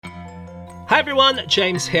Hi everyone,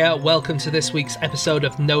 James here. Welcome to this week's episode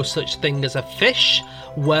of No Such Thing as a Fish,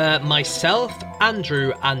 where myself,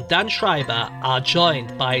 Andrew, and Dan Schreiber are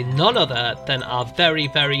joined by none other than our very,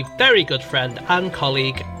 very, very good friend and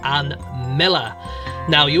colleague, Anne Miller.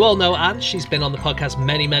 Now, you all know Anne. She's been on the podcast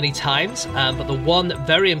many, many times, but the one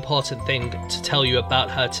very important thing to tell you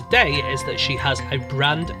about her today is that she has a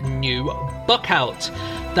brand new book out.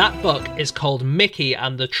 That book is called Mickey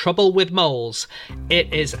and the Trouble with Moles.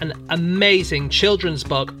 It is an amazing children's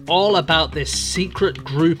book all about this secret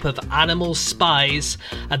group of animal spies.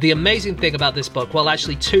 And the amazing thing about this book, well,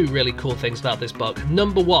 actually two really cool things about this book.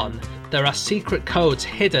 Number one, there are secret codes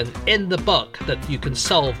hidden in the book that you can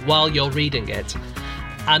solve while you're reading it.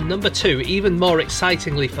 And number two, even more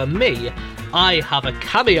excitingly for me, I have a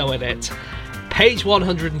cameo in it. Page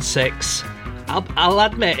 106. I'll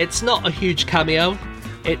admit, it's not a huge cameo.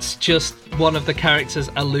 It's just one of the characters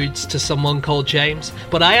alludes to someone called James.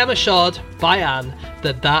 But I am assured by Anne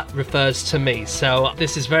that refers to me. So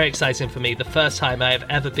this is very exciting for me. The first time I have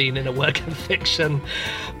ever been in a work of fiction.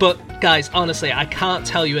 But guys, honestly, I can't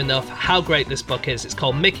tell you enough how great this book is. It's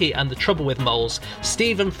called Mickey and the Trouble with Moles.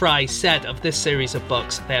 Stephen Fry said of this series of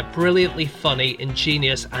books, they're brilliantly funny,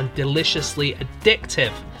 ingenious, and deliciously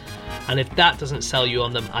addictive. And if that doesn't sell you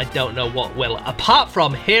on them, I don't know what will, apart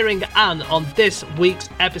from hearing Anne on this week's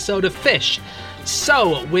episode of Fish.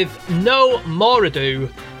 So, with no more ado,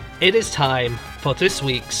 it is time for this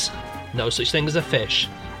week's No Such Thing as a Fish.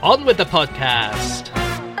 On with the podcast!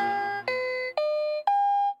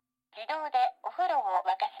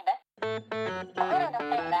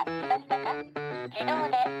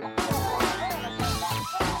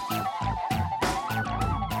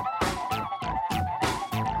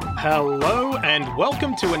 Hello and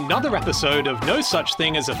welcome to another episode of No Such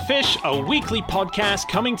Thing as a Fish, a weekly podcast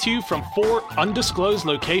coming to you from 4 undisclosed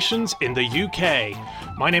locations in the UK.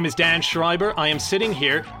 My name is Dan Schreiber. I am sitting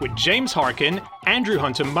here with James Harkin, Andrew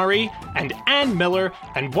Hunter-Murray, and Anne Miller,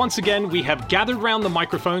 and once again we have gathered round the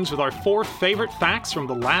microphones with our 4 favourite facts from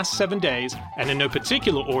the last 7 days, and in no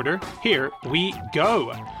particular order, here we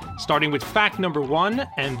go. Starting with fact number 1,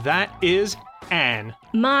 and that is Anne.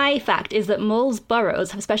 My fact is that moles'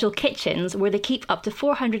 burrows have special kitchens where they keep up to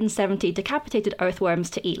 470 decapitated earthworms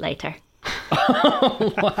to eat later.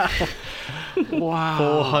 Wow.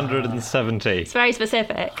 470. It's very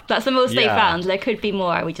specific. That's the most they found. There could be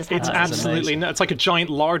more. We just haven't. It's absolutely no, it's like a giant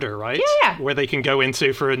larder, right? Yeah. Where they can go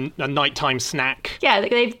into for a nighttime snack. Yeah,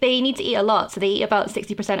 they need to eat a lot, so they eat about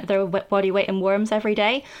 60% of their body weight in worms every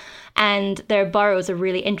day. And their burrows are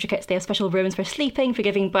really intricate. So they have special rooms for sleeping, for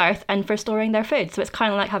giving birth, and for storing their food. So it's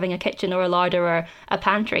kind of like having a kitchen or a larder or a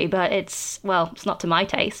pantry, but it's not to my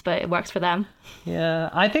taste, but it works for them. Yeah,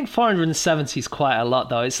 I think 470 is quite a lot,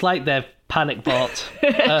 though. It's like they've panic bought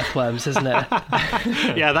earthworms, isn't it?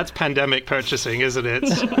 Yeah, that's pandemic purchasing, isn't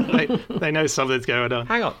it? They know something's going on.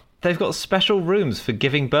 Hang on. They've got special rooms for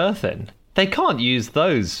giving birth in. They can't use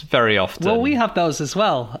those very often. Well, we have those as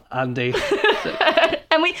well, Andy.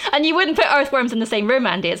 And you wouldn't put earthworms in the same room,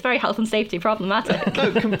 Andy. It's very health and safety problematic.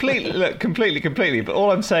 No, completely. But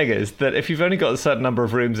all I'm saying is that if you've only got a certain number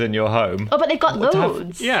of rooms in your home... Oh, but they've got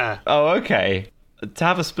loads. Yeah. Oh, okay. To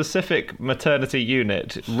have a specific maternity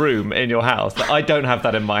unit room in your house, I don't have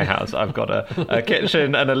that in my house. I've got a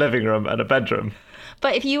kitchen and a living room and a bedroom.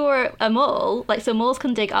 But if you were a mole, so moles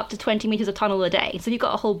can dig up to 20 metres of tunnel a day. So if you've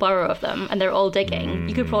got a whole burrow of them and they're all digging,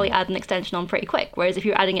 you could probably add an extension on pretty quick. Whereas if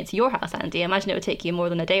you're adding it to your house, Andy, I imagine it would take you more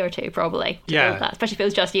than a day or two, probably, to build that, especially if it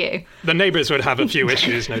was just you. The neighbours would have a few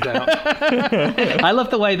issues, no doubt. I love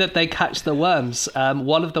the way that they catch the worms.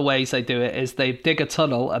 One of the ways they do it is they dig a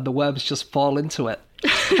tunnel and the worms just fall into it.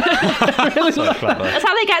 Really so clever. That's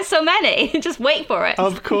how they get so many. Just wait for it.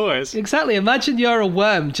 Of course. Exactly. Imagine you're a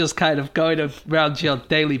worm just kind of going around your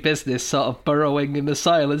daily business, sort of burrowing in the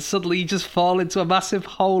soil, and suddenly you just fall into a massive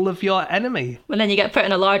hole of your enemy. And then you get put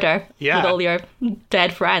in a larder with all your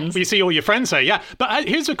dead friends. You see all your friends there, yeah. But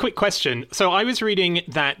here's a quick question. So I was reading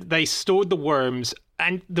that they stored the worms,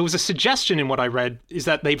 and there was a suggestion in what I read is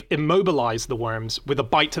that they've immobilized the worms with a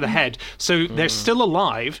bite to the head. So they're still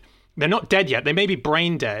alive. They're not dead yet. They may be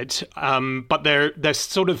brain dead, but they're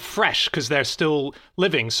sort of fresh because they're still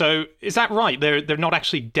living. So is that right? They're not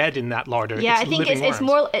actually dead in that larder. Yeah, I think it's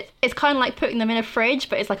more. It's kind of like putting them in a fridge,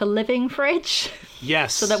 but it's like a living fridge.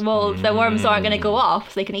 Yes. So that the worms aren't going to go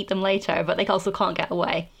off, so they can eat them later, but they also can't get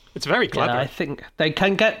away. It's very clever. Yeah, I think they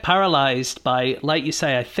can get paralyzed by, like you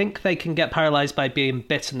say, I think they can get paralyzed by being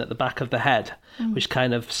bitten at the back of the head, which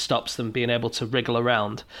kind of stops them being able to wriggle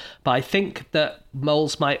around. But I think that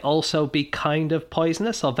moles might also be kind of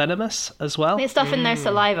poisonous or venomous as well. There's stuff in their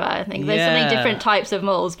saliva, I think. There's so many different types of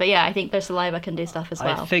moles, but yeah, I think their saliva can do stuff as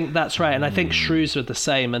well. I think that's right, and I think shrews are the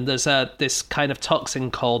same, and there's this kind of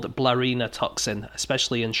toxin called Blarina toxin,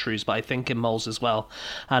 especially in shrews, but I think in moles as well.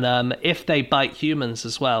 And if they bite humans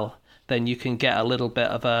as well, then you can get a little bit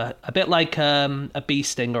of a bit like a bee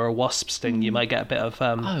sting or a wasp sting. You might get a bit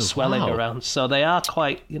of swelling around. So they are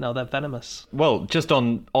quite, they're venomous. Well, just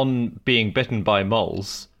on being bitten by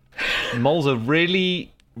moles are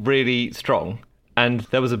really, really strong. And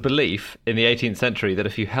there was a belief in the 18th century that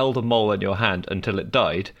if you held a mole in your hand until it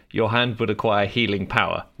died, your hand would acquire healing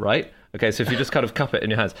power, right? Okay, so if you just kind of cup it in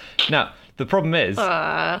your hands. Now, the problem is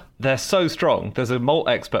they're so strong. There's a mole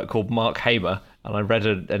expert called Mark Hamer, and I read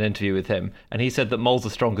an interview with him, and he said that moles are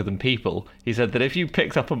stronger than people. He said that if you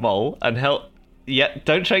picked up a mole and held... Yeah,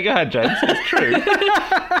 don't shake your head, James. It's true.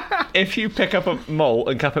 If you pick up a mole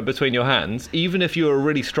and cup it between your hands, even if you're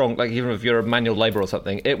really strong, like even if you're a manual labourer or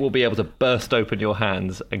something, it will be able to burst open your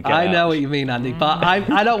hands and get I know out. what you mean, Andy, but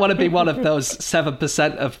I don't want to be one of those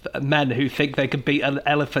 7% of men who think they can beat an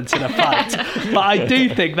elephant in a fight. But I do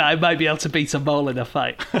think that I might be able to beat a mole in a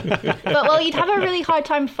fight. But, you'd have a really hard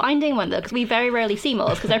time finding one, though, because we very rarely see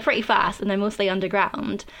moles, because they're pretty fast and they're mostly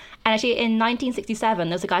underground. And actually, in 1967,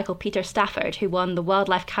 there's a guy called Peter Stafford who won the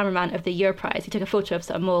Wildlife Cameraman of the Year prize. He took a photo of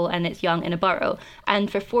a mole and its young in a burrow.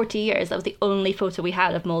 And for 40 years, that was the only photo we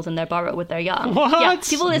had of moles in their burrow with their young. What? Yeah,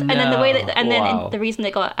 people. And then the way that, and Wow. then the reason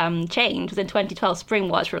it got changed was in 2012.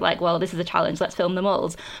 Springwatch were like, well, this is a challenge. Let's film the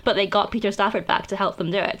moles. But they got Peter Stafford back to help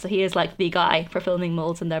them do it. So he is like the guy for filming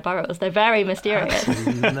moles in their burrows. They're very mysterious.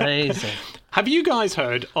 Amazing. Have you guys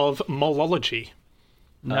heard of molology?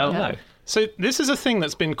 No. So this is a thing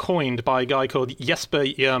that's been coined by a guy called Jesper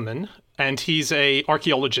Jerman, and he's a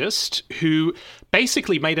archaeologist who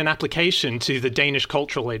basically made an application to the Danish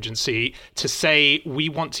Cultural Agency to say we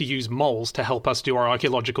want to use moles to help us do our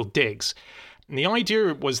archaeological digs. And the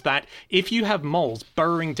idea was that if you have moles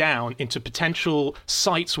burrowing down into potential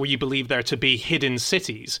sites where you believe there to be hidden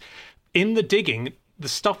cities, in the digging, the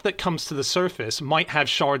stuff that comes to the surface might have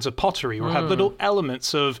shards of pottery or have little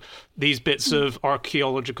elements of these bits of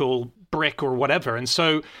archaeological brick or whatever. And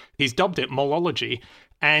so he's dubbed it molology.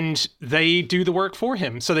 And they do the work for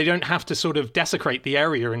him. So they don't have to sort of desecrate the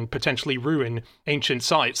area and potentially ruin ancient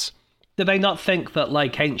sites. Do they not think that,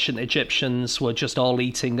 like, ancient Egyptians were just all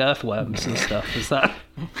eating earthworms and stuff? Is that...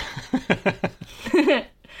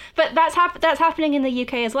 But that's happening in the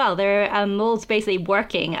UK as well. There are moles basically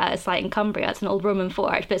working at a site in Cumbria. It's an old Roman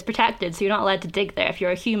fort, but it's protected, so you're not allowed to dig there if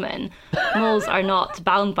you're a human. Moles are not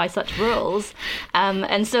bound by such rules.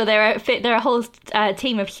 And so there are a whole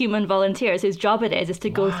team of human volunteers whose job it is to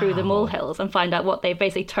go through the molehills and find out what they've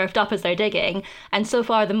basically turfed up as they're digging. And so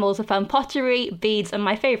far, the moles have found pottery, beads, and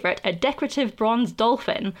my favourite, a decorative bronze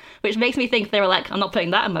dolphin, which makes me think they were like, I'm not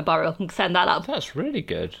putting that in my burrow, I can send that up. That's really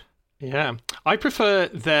good. Yeah. I prefer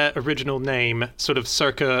their original name, sort of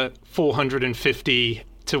circa 450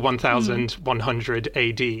 to 1100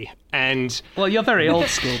 AD. And Well, you're very old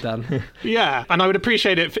school, Dan. yeah, and I would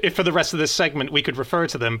appreciate it if for the rest of this segment we could refer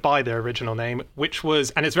to them by their original name, which was,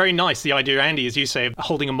 and it's very nice, the idea, Andy, as you say, of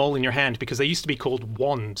holding a mole in your hand, because they used to be called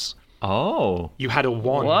wands. Oh. You had a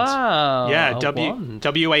wand. Wow. Yeah, wand.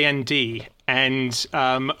 W-A-N-D. And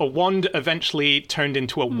a wand eventually turned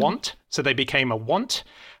into a want, so they became a want.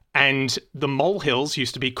 And the molehills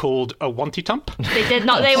used to be called a wanty-tump. They did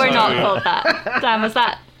not. They were not called that. Dan, was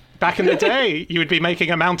that? Back in the day, you would be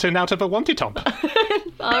making a mountain out of a wanty-tump.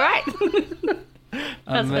 All right.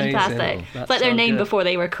 That's Amazing. fantastic. That's It's like their so name good. before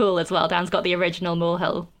they were cool as well. Dan's got the original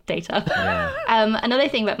molehill data. Another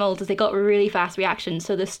thing about moles is they got really fast reactions.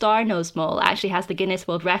 So the star-nosed mole actually has the Guinness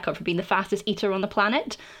World Record for being the fastest eater on the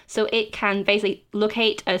planet. So it can basically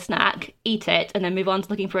locate a snack, eat it, and then move on to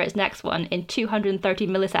looking for its next one in 230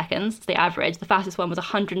 milliseconds. It's the average. The fastest one was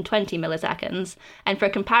 120 milliseconds. And for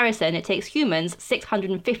comparison, it takes humans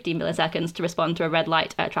 650 milliseconds to respond to a red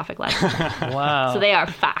light at a traffic light. Wow. So they are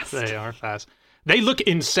fast. They are fast. They look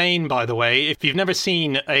insane, by the way. If you've never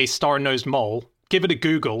seen a star-nosed mole, give it a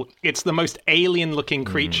Google. It's the most alien-looking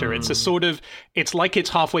creature. It's a sort of, it's like it's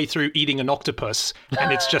halfway through eating an octopus,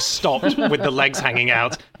 and it's just stopped with the legs hanging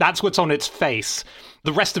out. That's what's on its face.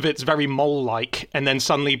 The rest of it's very mole-like, and then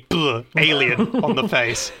suddenly, alien on the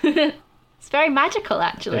face. It's very magical,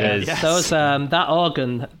 actually. It is. Yes. Those that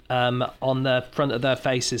organ on the front of their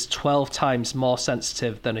face is 12 times more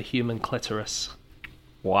sensitive than a human clitoris.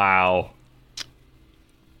 Wow.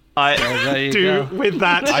 There you Do go. with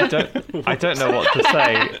that. I don't know what to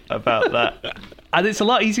say about that. And it's a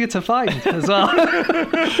lot easier to find as well.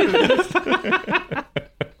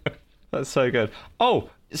 That's so good. Oh,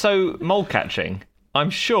 so mole catching. I'm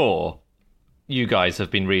sure you guys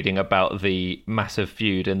have been reading about the massive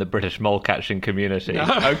feud in the British mole catching community. No.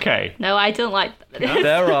 Okay. No, I don't like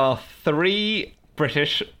There are 3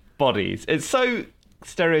 British bodies. It's so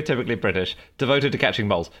stereotypically British, devoted to catching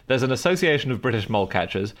moles. There's an Association of British Mole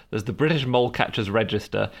Catchers, there's the British Mole Catchers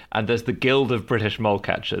Register, and there's the Guild of British Mole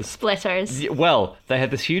Catchers. splitters. Well, they had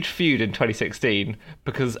this huge feud in 2016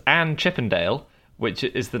 because Anne Chippendale, which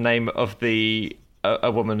is the name of the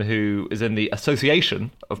a woman who is in the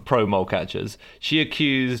Association of Pro Mole Catchers, she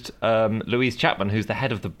accused Louise Chapman, who's the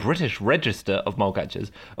head of the British Register of Mole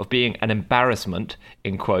Catchers, of being an embarrassment,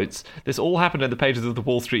 in quotes. This all happened in the pages of the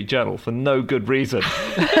Wall Street Journal for no good reason.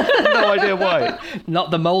 No idea why.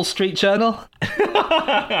 Not the Mole Street Journal.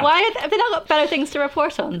 Why have they not got better things to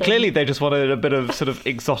report on? Then? Clearly they just wanted a bit of sort of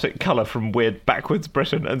exotic colour from weird backwards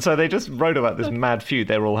Britain, and so they just wrote about this mad feud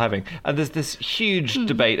they were all having. And there's this huge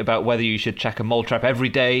debate about whether you should check a mole trap every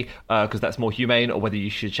day, because that's more humane, or whether you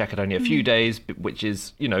should check it only a few days, which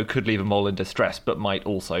is, could leave a mole in distress, but might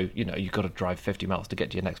also, you've got to drive 50 miles to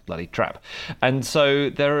get to your next bloody trap. And so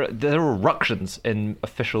there are ructions in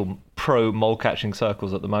official pro mole catching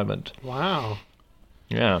circles at the moment. Wow.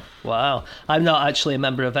 Yeah. Wow. I'm not actually a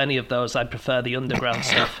member of any of those. I prefer the underground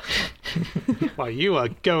stuff. Well, you are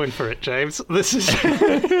going for it, James. This is...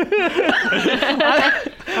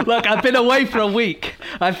 Look, I've been away for a week.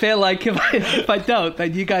 I feel like if I don't,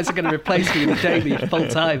 then you guys are going to replace me with Jamie full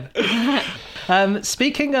time.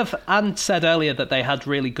 Speaking of, Anne said earlier that they had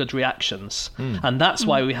really good reactions, and that's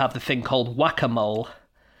why we have the thing called Whack-A-Mole.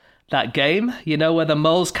 That game, where the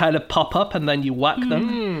moles kind of pop up and then you whack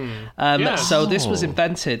them. Yes. So this was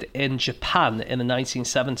invented in Japan in the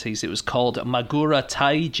 1970s. It was called Magura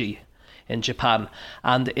Taiji in Japan.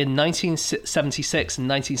 And in 1976 and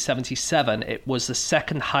 1977, it was the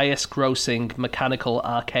second highest grossing mechanical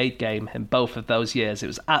arcade game in both of those years. It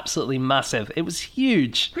was absolutely massive. It was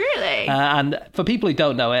huge. Really? And for people who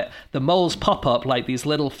don't know it, the moles pop up like these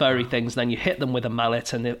little furry things, and then you hit them with a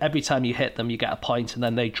mallet, and every time you hit them, you get a point, and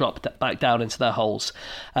then they drop back down into their holes.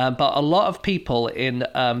 But a lot of people in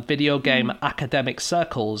video game academic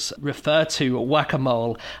circles refer to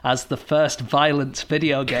Whack-A-Mole as the first violent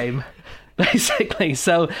video game. Basically,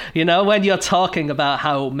 so when you're talking about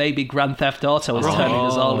how maybe Grand Theft Auto is turning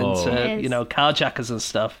us all into carjackers and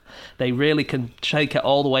stuff, they really can take it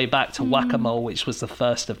all the way back to Whack-A-Mole, which was the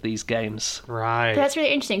first of these games. Right. That's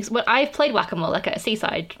really interesting. Well, I've played Whack-A-Mole at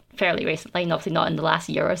Seaside fairly recently, and obviously not in the last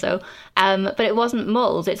year or so. But it wasn't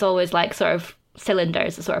moles. It's always like sort of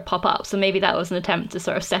cylinders that sort of pop up. So maybe that was an attempt to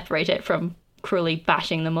sort of separate it from cruelly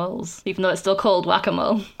bashing the moles, even though it's still called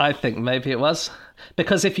Whack-A-Mole. I think maybe it was.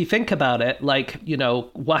 Because if you think about it, like,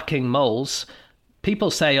 whacking moles,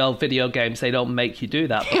 people say, video games, they don't make you do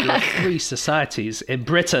that. But there are 3 societies in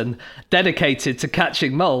Britain dedicated to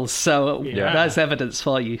catching moles. So that's evidence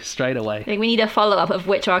for you straight away. I think we need a follow-up of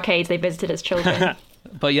which arcades they visited as children.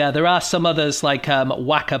 But yeah, there are some others like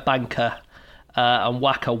Whack-A-Banker and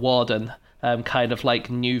Whack-A-Warden, kind of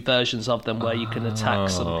like new versions of them where you can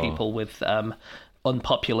attack some people with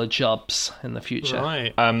unpopular jobs in the future.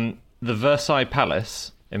 Right. The Versailles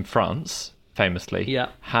Palace in France, famously,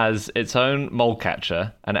 has its own mole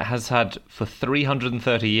catcher, and it has had for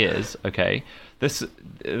 330 years, okay? They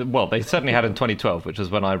certainly had in 2012, which was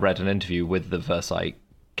when I read an interview with the Versailles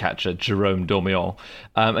catcher, Jérôme Dormion,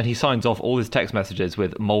 and he signs off all his text messages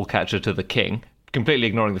with mole catcher to the king, completely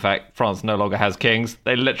ignoring the fact France no longer has kings.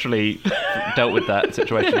 They literally dealt with that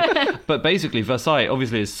situation. But basically, Versailles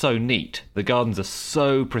obviously is so neat. The gardens are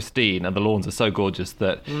so pristine and the lawns are so gorgeous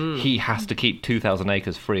that he has to keep 2,000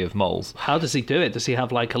 acres free of moles. How does he do it? Does he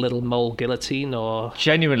have like a little mole guillotine or...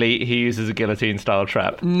 Genuinely, he uses a guillotine-style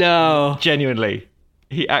trap. No. Genuinely.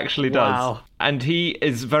 He actually does. Wow. And he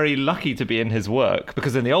is very lucky to be in his work,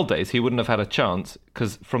 because in the old days, he wouldn't have had a chance,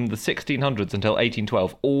 because from the 1600s until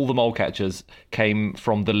 1812, all the mole catchers came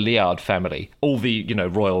from the Liard family, all the,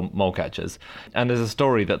 royal mole catchers. And there's a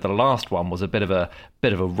story that the last one was a bit of a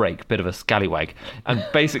rake, bit of a scallywag, and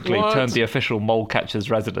basically turned the official mole catcher's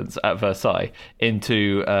residence at Versailles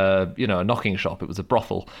into, a knocking shop. It was a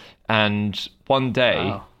brothel. And one day...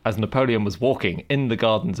 Wow. As Napoleon was walking in the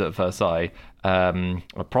gardens at Versailles,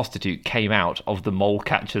 a prostitute came out of the mole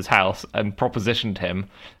catcher's house and propositioned him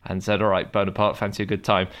and said, all right, Bonaparte, fancy a good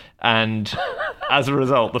time. And as a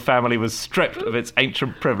result, the family was stripped of its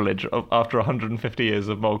ancient privilege after 150 years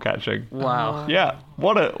of mole catching. Wow. Yeah,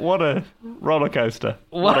 what a roller coaster.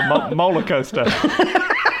 What a molar coaster.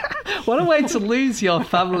 What a way to lose your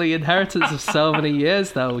family inheritance of so many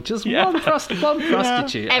years, though. Just one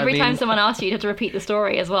prostitute. Every time someone asks you, you have to repeat the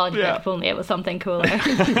story as well. You if only it was something cooler.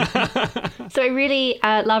 So I really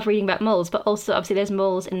love reading about moles, but also obviously there's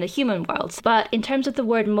moles in the human world. But in terms of the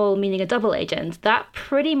word mole meaning a double agent, that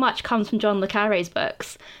pretty much comes from John le Carré's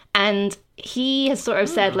books. And he has sort of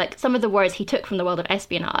said, like, some of the words he took from the world of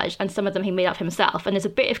espionage and some of them he made up himself. And there's a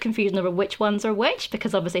bit of confusion over which ones are which,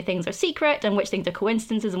 because obviously things are secret and which things are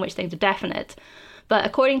coincidences and which things are definite. But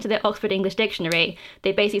according to the Oxford English Dictionary,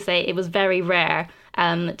 they basically say it was very rare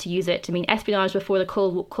to use it to mean espionage before the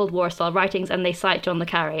Cold War style writings, and they cite John le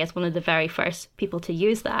Carré as one of the very first people to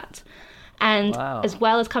use that. And as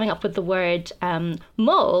well as coming up with the word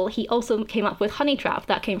mole, he also came up with honey trap.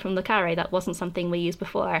 That came from le Carré. That wasn't something we used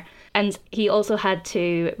before. And he also had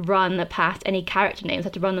to run past any character names,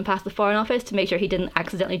 had to run them past the Foreign Office to make sure he didn't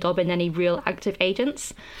accidentally dob in any real active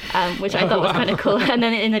agents, which I thought was kind of cool. And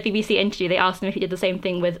then in the BBC interview, they asked him if he did the same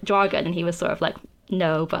thing with jargon, and he was sort of like,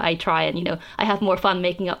 no, but I try and, I have more fun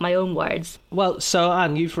making up my own words. Well, so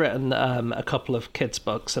Anne, you've written a couple of kids'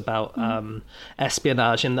 books about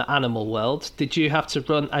espionage in the animal world. Did you have to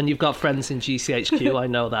run, and you've got friends in GCHQ, I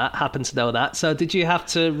know that, happen to know that. So did you have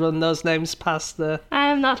to run those names past the...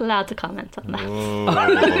 I'm not allowed to comment on that.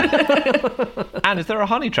 Anne, is there a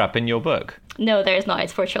honey trap in your book? No, there is not.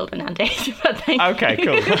 It's for children and age. Okay,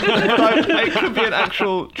 cool. It could be an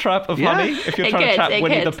actual trap of honey if you're trying to trap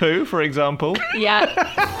Winnie the Pooh, for example. Yeah.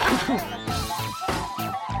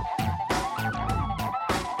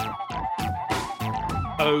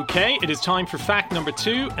 Okay, it is time for fact number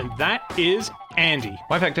 2, and that is Andy.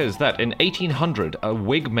 My fact is that in 1800, a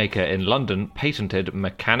wig maker in London patented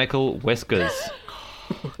mechanical whiskers.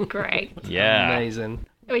 Great. Yeah. Amazing.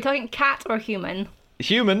 Are we talking cat or human?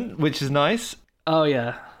 Human, which is nice. Oh,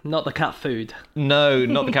 yeah. Not the cat food. No,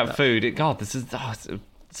 not the cat food. God, this is it's a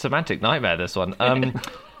semantic nightmare, this one.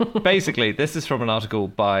 Basically, this is from an article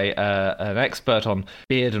by an expert on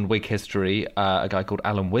beard and wig history, a guy called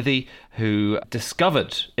Alan Withy, who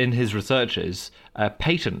discovered in his researches a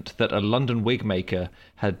patent that a London wig maker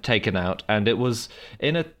had taken out, and it was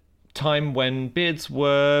in a time when beards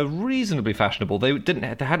were reasonably fashionable. They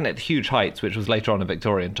hadn't hit huge heights, which was later on in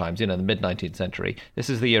Victorian times, the mid-19th century. This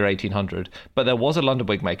is the year 1800. But there was a London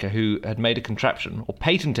wig maker who had made a contraption, or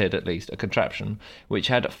patented at least a contraption, which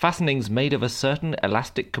had fastenings made of a certain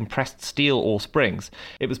elastic compressed steel or springs.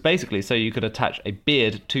 It was basically so you could attach a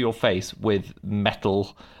beard to your face with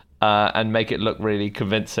metal and make it look really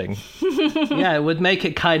convincing. Yeah, it would make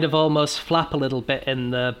it kind of almost flap a little bit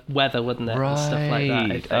in the weather, wouldn't it? Right. And stuff like that,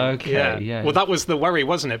 I think. Okay, yeah. Well, that was the worry,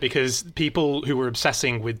 wasn't it? Because people who were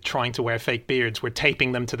obsessing with trying to wear fake beards were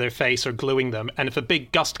taping them to their face or gluing them. And if a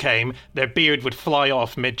big gust came, their beard would fly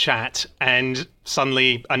off mid-chat and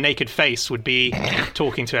suddenly a naked face would be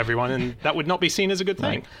talking to everyone, and that would not be seen as a good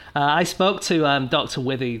thing. I spoke to Dr.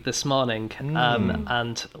 Withy this morning,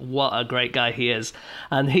 and what a great guy he is.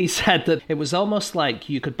 And he said that it was almost like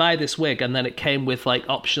you could buy this wig and then it came with like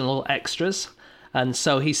optional extras. And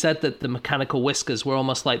so he said that the mechanical whiskers were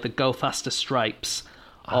almost like the Go Faster stripes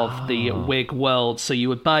of the wig world. So you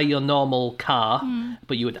would buy your normal car,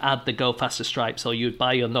 but you would add the Go Faster stripes, or you would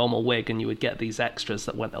buy your normal wig and you would get these extras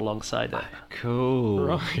that went alongside it. Cool.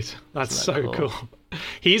 Right. That's so cool.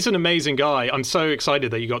 He's an amazing guy. I'm so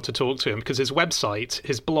excited that you got to talk to him, because his website,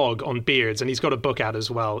 his blog on beards, and he's got a book out as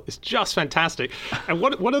well, is just fantastic. And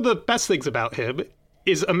one of the best things about him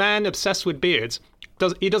is a man obsessed with beards.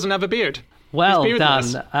 He doesn't have a beard. Well,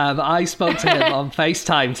 Dan, I spoke to him on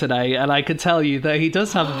FaceTime today, and I could tell you that he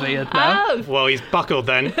does have a beard now. Oh. Well, he's buckled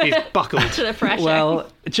then. He's buckled. To the pressure. Well,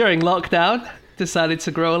 during lockdown, decided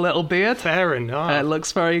to grow a little beard. Fair enough. It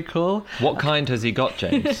looks very cool. What kind has he got,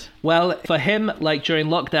 James? Well, for him, like during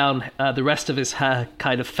lockdown, the rest of his hair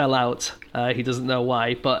kind of fell out. He doesn't know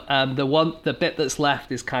why, but the bit that's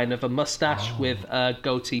left is kind of a mustache with a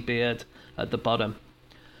goatee beard at the bottom.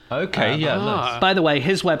 Okay, nice. By the way,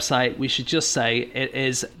 his website, we should just say, it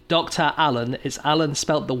is Dr. Alan. It's Alan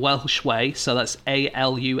spelt the Welsh way, so that's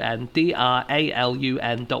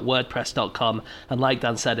ALUN.wordpress.com. And like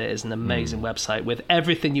Dan said, it is an amazing website with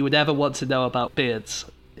everything you would ever want to know about beards.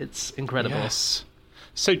 It's incredible. Yes.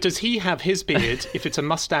 So does he have his beard, if it's a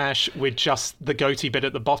mustache with just the goatee bit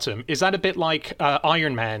at the bottom, is that a bit like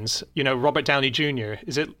Iron Man's, Robert Downey Jr.?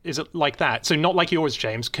 Is it like that? So not like yours,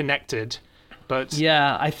 James, connected, but...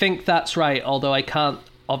 Yeah, I think that's right, although I can't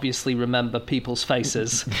obviously remember people's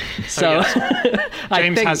faces. So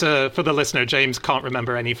James for the listener, James can't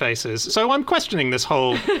remember any faces. So I'm questioning this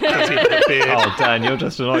whole goatee bit of beard. Oh, Dan, you're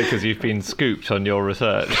just annoyed because you've been scooped on your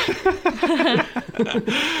research.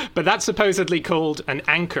 But that's supposedly called an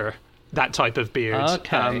anchor. that type of beard.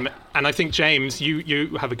 Okay. And I think, James,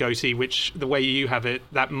 you have a goatee, which the way you have it,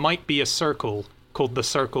 that might be a circle called the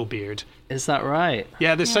circle beard. Is that right?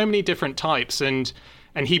 Yeah, there's so many different types, and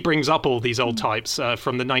he brings up all these old types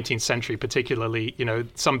from the 19th century, particularly. You know,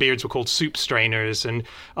 some beards were called soup strainers, and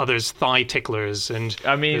others thigh ticklers, and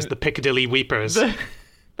there's the Piccadilly weepers.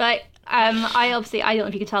 But I don't know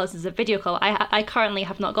if you can tell this is a video call. I currently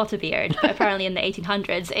have not got a beard, but apparently in the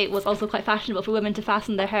 1800s it was also quite fashionable for women to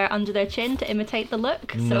fasten their hair under their chin to imitate the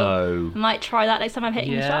look. So I might try that next time I'm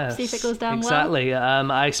hitting the shop, see if it goes down exactly.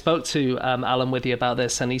 well. I spoke to Alan Withy about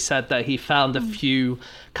this, and he said that he found a few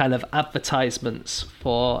kind of advertisements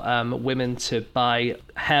for women to buy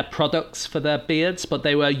hair products for their beards, but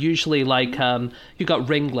they were usually like you got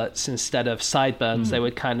ringlets instead of sideburns. They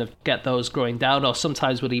would kind of get those growing down, or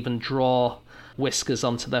sometimes would even draw whiskers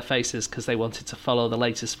onto their faces because they wanted to follow the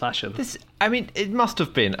latest fashion. It must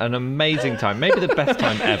have been an amazing time, maybe the best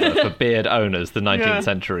time ever for beard owners, the 19th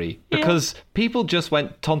century, because people just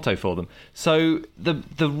went tonto for them. So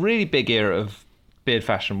the really big era of beard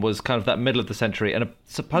fashion was kind of that middle of the century, and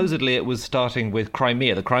supposedly it was starting with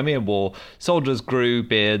Crimea, the Crimean War. Soldiers grew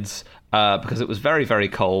beards because it was very, very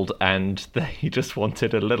cold, and they just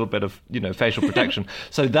wanted a little bit of, facial protection.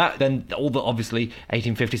 So that then obviously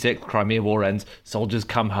 1856, Crimea War ends. Soldiers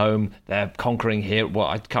come home. They're conquering here. Well,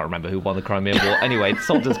 I can't remember who won the Crimea War. Anyway, the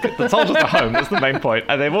soldiers are home. That's the main point,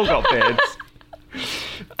 and they've all got beards.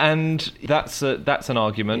 And that's an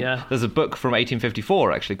argument. Yeah. There's a book from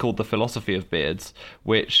 1854 actually called The Philosophy of Beards,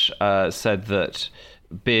 which said that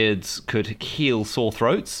beards could heal sore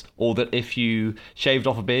throats, or that if you shaved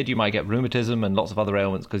off a beard you might get rheumatism and lots of other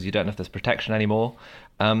ailments because you don't have this protection anymore.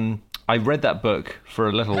 I read that book for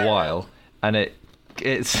a little while, and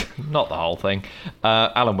it's not the whole thing.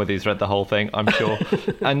 Alan Withy's read the whole thing, I'm sure.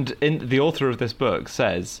 And the author of this book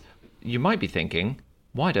says, you might be thinking,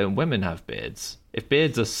 why don't women have beards? If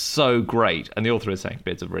beards are so great, and the author is saying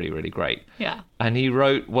beards are really, really great. Yeah. And he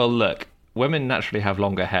wrote, well, look, women naturally have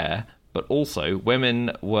longer hair, but also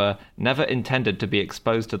women were never intended to be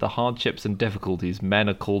exposed to the hardships and difficulties men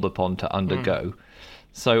are called upon to undergo.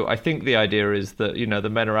 So I think the idea is that, the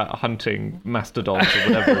men are out hunting mastodons or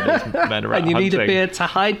whatever it is men are out And you hunting. need a beard to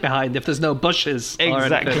hide behind if there's no bushes.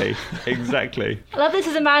 Exactly. I love this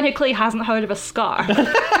is a man who clearly hasn't heard of a scar.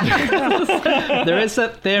 There is a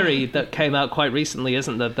theory that came out quite recently,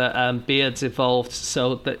 isn't there, that beards evolved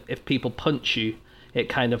so that if people punch you, it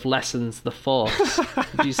kind of lessens the force.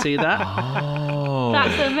 Did you see that? Oh.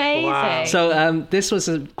 That's amazing. Wow. So this was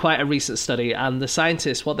quite a recent study, and the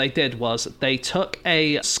scientists, what they did was they took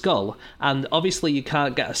a skull, and obviously you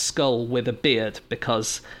can't get a skull with a beard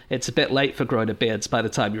because it's a bit late for growing a beard by the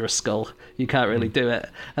time you're a skull. You can't really do it.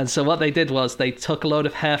 And so what they did was they took a load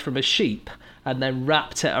of hair from a sheep and then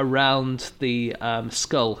wrapped it around the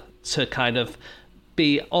skull to kind of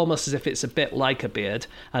be almost as if it's a bit like a beard,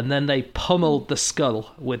 and then they pummeled the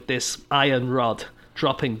skull with this iron rod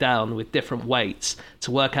dropping down with different weights to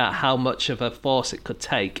work out how much of a force it could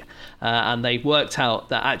take, and they worked out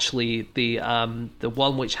that actually the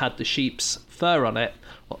one which had the sheep's fur on it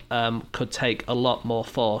could take a lot more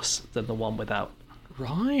force than the one without.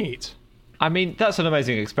 Right. I mean, that's an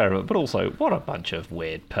amazing experiment, but also, what a bunch of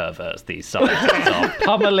weird perverts these scientists are.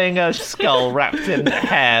 Pummeling a skull wrapped in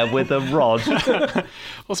hair with a rod.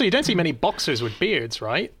 Also, you don't see many boxers with beards,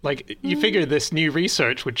 right? Like, you figure this new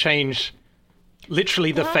research would change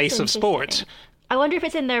literally the Well, face of that's sport. interesting. I wonder if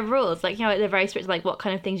it's in their rules, like, they're very strict, like what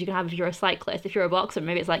kind of things you can have if you're a cyclist. If you're a boxer,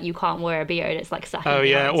 maybe it's like you can't wear a beard. It's like sacking. Oh,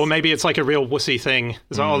 yeah. hands. Or maybe it's like a real wussy thing.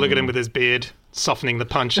 It's like, oh, look at him with his beard, softening the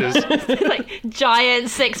punches. It's like giant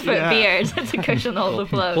 6-foot Yeah. beard to cushion all the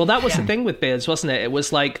blows. Well, that was the thing with beards, wasn't it? It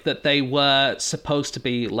was like that they were supposed to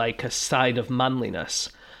be like a sign of manliness.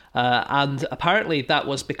 And apparently that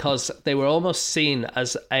was because they were almost seen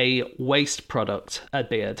as a waste product, a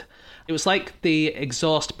beard. It was like the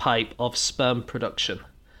exhaust pipe of sperm production.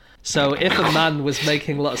 So if a man was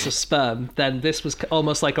making lots of sperm, then this was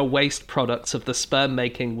almost like a waste product of the sperm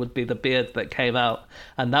making would be the beard that came out.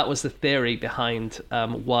 And that was the theory behind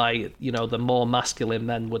why, the more masculine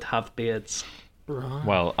men would have beards.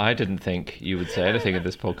 Well, I didn't think you would say anything in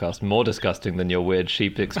this podcast more disgusting than your weird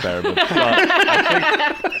sheep experiment. But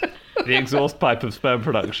I think the exhaust pipe of sperm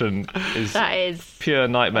production is That is pure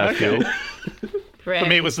nightmare fuel. grim. For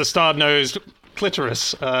me, it was the star-nosed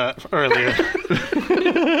clitoris earlier.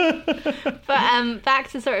 But back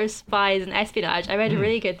to sort of spies and espionage, I read a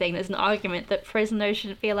really good thing. There's an argument that prisoners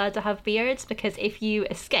shouldn't be allowed to have beards because if you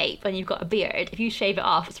escape and you've got a beard, if you shave it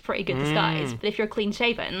off, it's a pretty good disguise. But if you're clean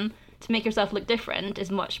shaven, to make yourself look different is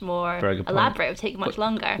much more Very good point. elaborate. It would take much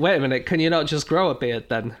longer. Wait a minute, can you not just grow a beard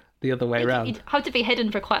then? the other way around. You'd have to be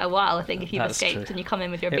hidden for quite a while, I think, if you've That's escaped true. and you come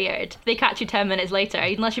in with your beard. They catch you 10 minutes later,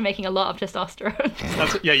 unless you're making a lot of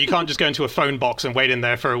testosterone. Yeah, you can't just go into a phone box and wait in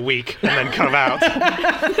there for a week and then come out.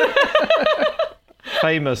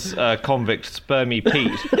 Famous convict Spermy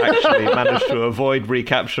Pete actually managed to avoid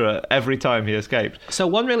recapture every time he escaped. So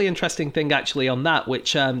one really interesting thing actually on that,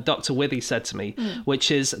 which Dr. Withy said to me,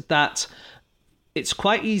 which is that it's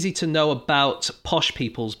quite easy to know about posh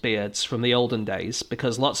people's beards from the olden days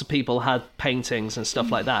because lots of people had paintings and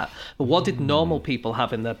stuff like that. But what did normal people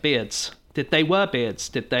have in their beards? Did they wear beards?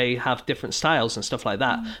 Did they have different styles and stuff like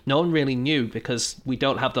that? No one really knew because we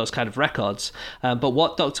don't have those kind of records. But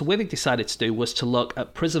what Dr. Withy decided to do was to look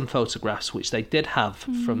at prison photographs, which they did have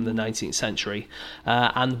from the 19th century.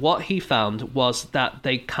 And what he found was that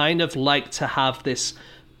they kind of like to have this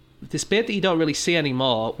beard that you don't really see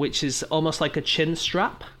anymore, which is almost like a chin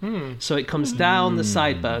strap. So it comes down the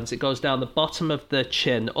sideburns, it goes down the bottom of the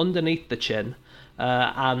chin, underneath the chin,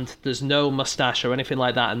 and there's no mustache or anything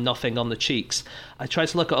like that and nothing on the cheeks. I tried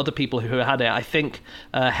to look at other people who had it. I think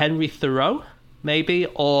Henry Thoreau, maybe,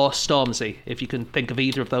 or Stormzy, if you can think of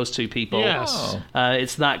either of those two people. Yes.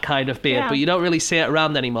 It's that kind of beard, but you don't really see it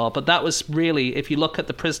around anymore. But that was really, if you look at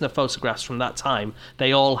the prisoner photographs from that time,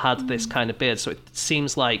 they all had this kind of beard. So it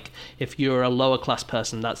seems like if you're a lower class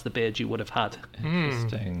person, that's the beard you would have had.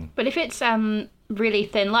 Interesting. But if it's really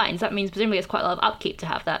thin lines, that means presumably it's quite a lot of upkeep to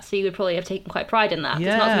have that. So you would probably have taken quite pride in that. It's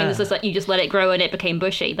not something that's just like you just let it grow and it became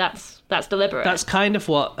bushy. That's deliberate. That's kind of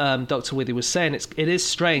what Dr. Withy was saying. It is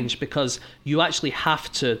strange because you actually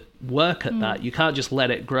have to work at that. You can't just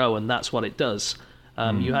let it grow and that's what it does.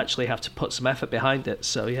 You actually have to put some effort behind it.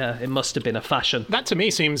 So yeah, it must have been a fashion. That to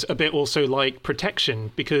me seems a bit also like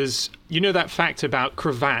protection because you know that fact about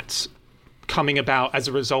cravats coming about as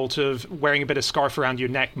a result of wearing a bit of scarf around your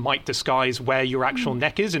neck might disguise where your actual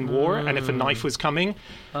neck is in war and if a knife was coming.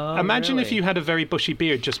 Imagine if you had a very bushy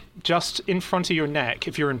beard just in front of your neck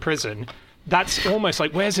if you're in prison. That's almost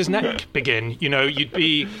like, where's his neck begin? You know, you'd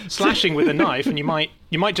be slashing with a knife and you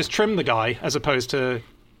might just trim the guy as opposed to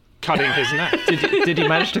cutting his neck. Did he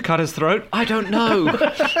manage to cut his throat? I don't know.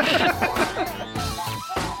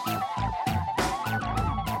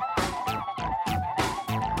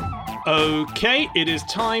 Okay, it is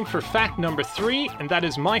time for fact number 3, and that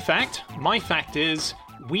is my fact. My fact is,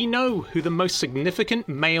 we know who the most significant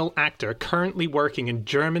male actor currently working in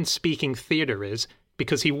German-speaking theatre is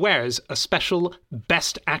because he wears a special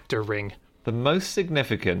Best Actor ring. The most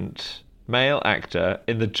significant male actor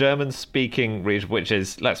in the German-speaking region, which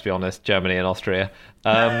is, let's be honest, Germany and Austria.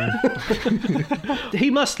 He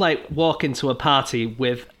must walk into a party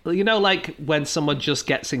with, like when someone just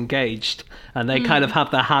gets engaged and they kind of have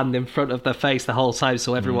their hand in front of their face the whole time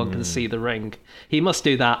so everyone can see the ring. He must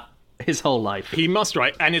do that his whole life. He must,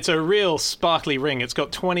 right? And it's a real sparkly ring. It's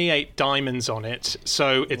got 28 diamonds on it.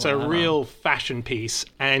 So it's a real fashion piece.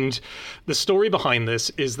 And the story behind this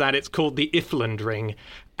is that it's called the Iffland ring.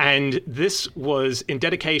 And this was in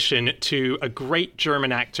dedication to a great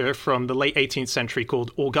German actor from the late 18th century called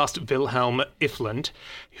August Wilhelm Iffland,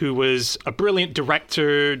 who was a brilliant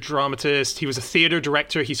director, dramatist. He was a theater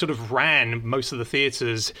director. He sort of ran most of the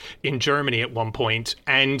theaters in Germany at one point.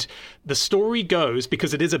 And the story goes,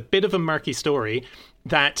 because it is a bit of a murky story,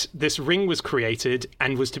 that this ring was created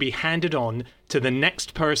and was to be handed on to the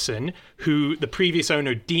next person who the previous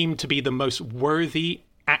owner deemed to be the most worthy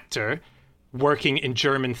actor working in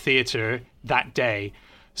German theatre that day.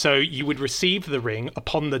 So you would receive the ring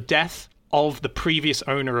upon the death of the previous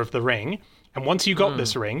owner of the ring. And once you got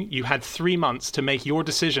this ring, you had 3 months to make your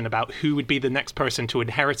decision about who would be the next person to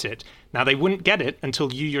inherit it. Now, they wouldn't get it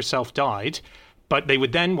until you yourself died, but they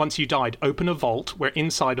would then, once you died, open a vault where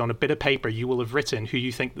inside on a bit of paper you will have written who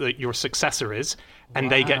you think that your successor is,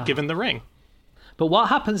 and they get given the ring. But what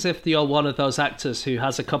happens if you're one of those actors who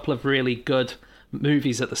has a couple of really good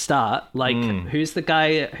movies at the start? Who's the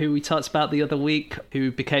guy who we talked about the other week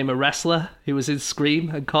who became a wrestler, who was in Scream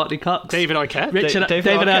and Courtney Cox? David Arquette?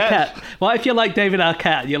 David Arquette. What if you're like David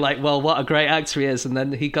Arquette? You're like, well, what a great actor he is, and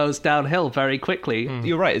then he goes downhill very quickly.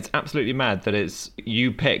 You're right, it's absolutely mad that it's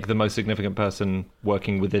you pick the most significant person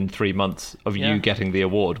working within 3 months of you getting the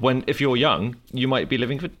award, when if you're young, you might be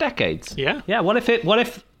living for decades. Yeah.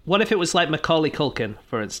 What if it was like Macaulay Culkin,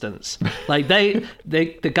 for instance? Like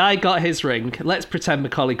the guy got his ring. Let's pretend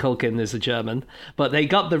Macaulay Culkin is a German, but they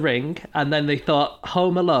got the ring, and then they thought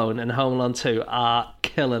Home Alone and Home Alone 2 are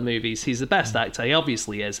killer movies. He's the best actor. He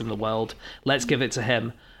obviously is in the world. Let's give it to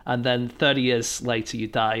him. And then 30 years later, you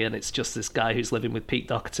die, and it's just this guy who's living with Pete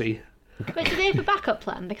Doherty. But do they have a backup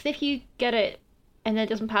plan? Because if you get it and then it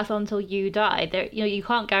doesn't pass on until you die. There, you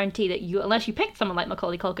can't guarantee that unless you picked someone like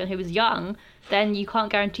Macaulay Culkin who was young, then you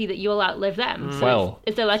can't guarantee that you'll outlive them. So Well,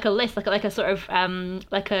 is there like a list, like a sort of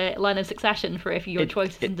like a line of succession for if your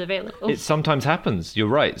choice isn't available? It sometimes happens. You're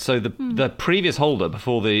right. So the previous holder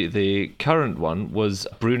before the current one was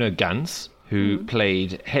Bruno Ganz, who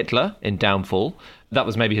played Hitler in Downfall. That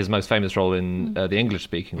was maybe his most famous role in the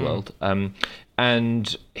English-speaking world.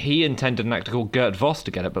 And he intended an actor called Gert Voss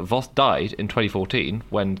to get it, but Voss died in 2014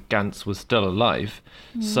 when Gantz was still alive.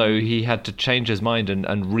 So he had to change his mind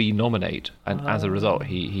and re-nominate. And as a result,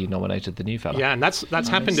 he nominated the new fella. Yeah, and that's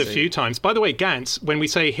happened a few times. By the way, Gantz, when we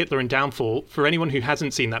say Hitler in Downfall, for anyone who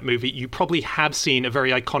hasn't seen that movie, you probably have seen a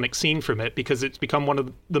very iconic scene from it because it's become one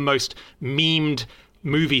of the most memed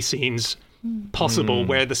movie scenes possible,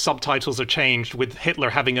 where the subtitles are changed with Hitler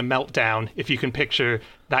having a meltdown. If you can picture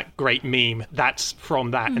that great meme, that's from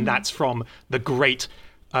that, and that's from the great,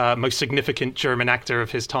 most significant German actor of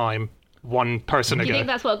his time, one person Do ago. you think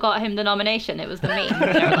that's what got him the nomination? It was the meme.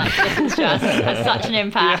 They were like, this is just has such an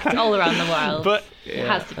impact all around the world. But it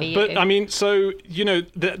has to be. But I mean, so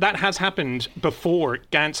that has happened before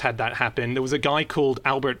Gantz had that happen. There was a guy called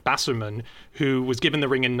Albert Bassermann who was given the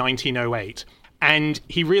ring in 1908. And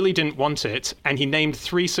he really didn't want it, and he named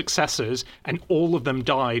 3 successors, and all of them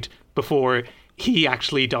died before he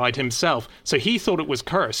actually died himself. So he thought it was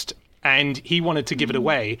cursed, and he wanted to give it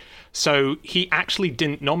away. So he actually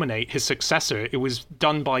didn't nominate his successor. It was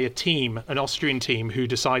done by a team, an Austrian team, who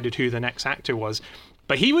decided who the next actor was.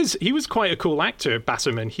 But he was quite a cool actor,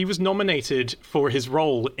 Bassermann. He was nominated for his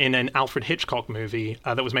role in an Alfred Hitchcock movie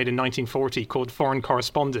that was made in 1940 called Foreign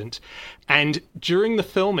Correspondent. And during the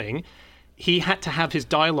filming, he had to have his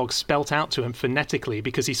dialogue spelt out to him phonetically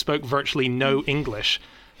because he spoke virtually no English.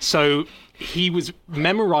 So he was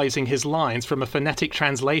memorizing his lines from a phonetic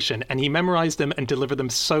translation, and he memorized them and delivered them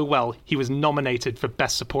so well, he was nominated for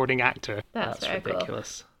Best Supporting Actor. That's very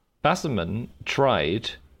ridiculous. Bassermann tried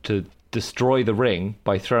to destroy the ring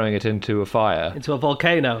by throwing it into a fire. Into a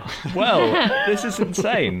volcano. Well, this is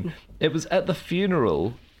insane. It was at the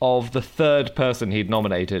funeral of the third person he'd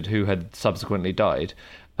nominated who had subsequently died.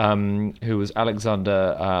 Who was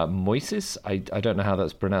Alexander Moises. I don't know how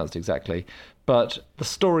that's pronounced exactly. But the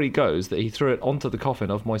story goes that he threw it onto the coffin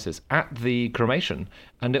of Moises at the cremation,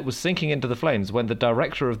 and it was sinking into the flames when the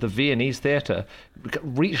director of the Viennese theatre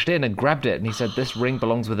reached in and grabbed it, and he said, "This ring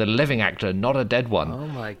belongs with a living actor, not a dead one." Oh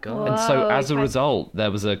my God. And so as a result,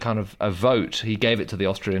 there was a kind of a vote. He gave it to the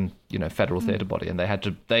Austrian, federal theatre body, and they had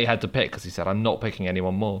to pick, because he said, "I'm not picking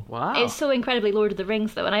anyone more." Wow. It's so incredibly Lord of the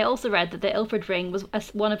Rings, though. And I also read that the Ilford ring was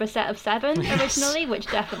one of a set of 7 originally, which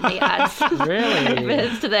definitely adds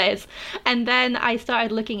evidence to this. And then I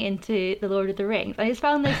started looking into the Lord of the Rings, and I just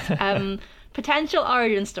found this potential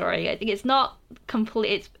origin story. I think it's not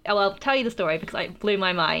complete. I'll tell you the story because it blew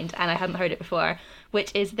my mind and I hadn't heard it before,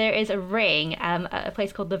 which is there is a ring at a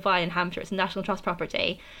place called the Vine in Hampshire. It's a National Trust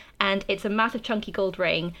property, and it's a massive chunky gold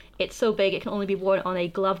ring. It's so big it can only be worn on a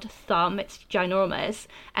gloved thumb. It's ginormous,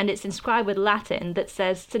 and it's inscribed with Latin that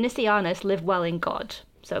says Sinicianus, live well in God.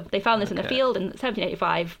 So they found this in the field in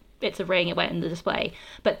 1785. It's a ring, it went in the display.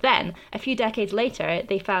 But then, a few decades later,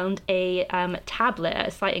 they found a tablet at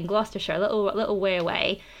a site in Gloucestershire, a little way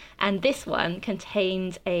away, and this one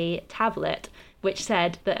contained a tablet which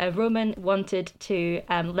said that a Roman wanted to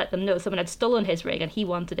let them know someone had stolen his ring and he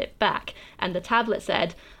wanted it back. And the tablet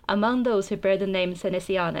said, "Among those who bear the name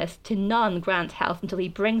Sinicianus, to none grant health until he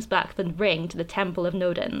brings back the ring to the Temple of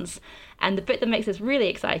Nodens." And the bit that makes this really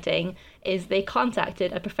exciting is they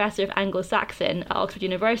contacted a professor of Anglo-Saxon at Oxford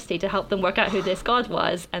University to help them work out who this god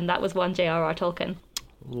was, and that was one J.R.R. Tolkien.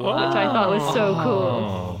 Wow. Which I thought was so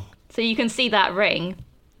cool. So you can see that ring,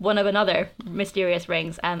 one of another mysterious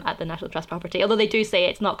rings at the National Trust property. Although they do say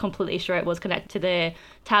it's not completely sure it was connected to the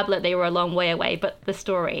tablet, they were a long way away. But the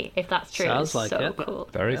story, if that's true, Sounds is like so it. cool.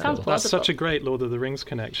 Very Sounds cool. That's plausible. such a great Lord of the Rings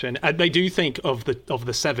connection. They do think of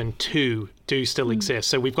the 7, 2 do still exist.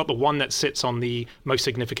 So we've got the one that sits on the most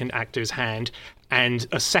significant actor's hand, and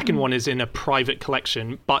a second one is in a private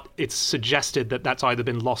collection, but it's suggested that that's either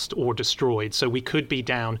been lost or destroyed. So we could be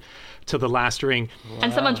down to the last ring.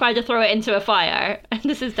 And someone tried to throw it into a fire. And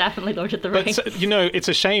this is definitely Lord of the Rings. But, it's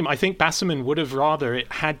a shame. I think Bassermann would have rather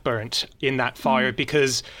it had burnt in that fire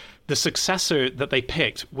because the successor that they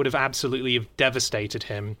picked would have absolutely have devastated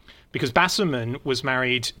him. Because Bassermann was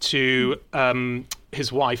married to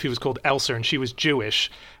his wife, who was called Elsa, and she was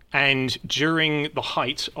Jewish. And during the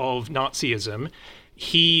height of Nazism,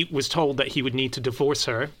 he was told that he would need to divorce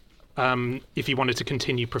her if he wanted to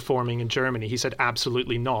continue performing in Germany. He said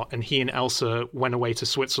absolutely not. And he and Elsa went away to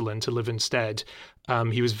Switzerland to live instead.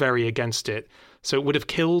 He was very against it. So it would have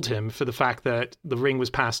killed him for the fact that the ring was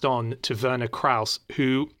passed on to Werner Krauss,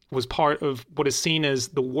 who was part of what is seen as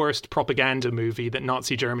the worst propaganda movie that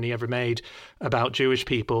Nazi Germany ever made about Jewish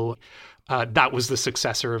people. That was the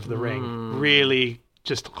successor of the ring. Really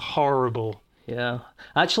just horrible. Yeah.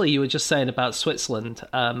 Actually, you were just saying about Switzerland,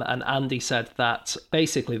 and Andy said that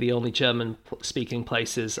basically the only German-speaking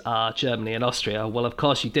places are Germany and Austria. Well, of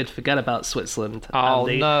course, you did forget about Switzerland,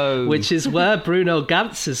 Andy, no. which is where Bruno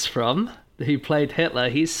Ganz is from, who played Hitler.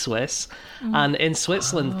 He's Swiss. And in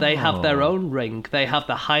Switzerland, they have their own ring. They have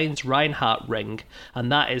the Heinz Reinhardt ring,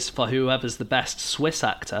 and that is for whoever's the best Swiss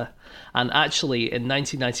actor. And actually, in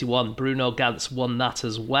 1991, Bruno Ganz won that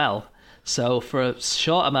as well. So for a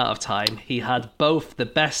short amount of time, he had both the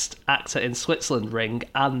best actor in Switzerland ring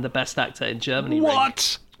and the best actor in Germany ring.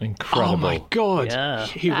 What? Incredible. Oh my God. Yeah.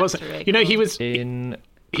 He That's wasn't. really You know, cool.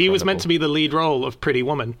 he was meant to be the lead role of Pretty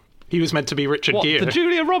Woman. He was meant to be Richard What, Gere. the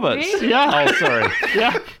Julia Roberts? Really? Yeah. Oh, sorry.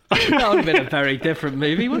 Yeah. That would have been a very different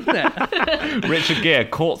movie, wouldn't it? Richard Gere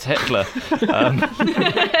courts Hitler.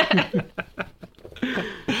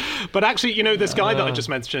 But actually, you know, this guy that I just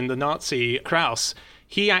mentioned, the Nazi Krauss,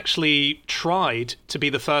 he actually tried to be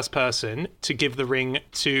the first person to give the ring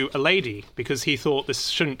to a lady because he thought this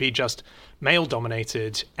shouldn't be just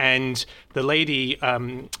male-dominated. And the lady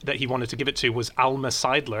that he wanted to give it to was Alma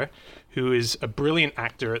Seidler, who is a brilliant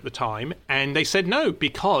actor at the time. And they said no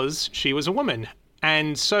because she was a woman.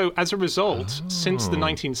 And so as a result, since the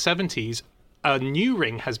 1970s, a new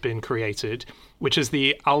ring has been created, which is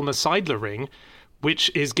the Alma Seidler ring,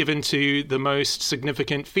 which is given to the most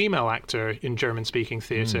significant female actor in German-speaking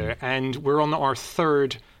theatre. And we're on our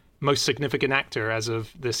third most significant actor as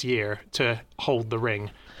of this year to hold the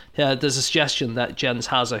ring. Yeah, there's a suggestion that Jens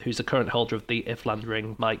Hase, who's the current holder of the Ifland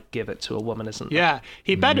ring, might give it to a woman, isn't there? Yeah,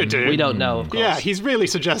 he better do. We don't know, of course. Yeah, he's really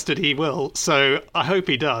suggested he will, so I hope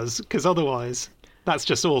he does, because otherwise that's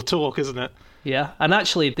just all talk, isn't it? Yeah, and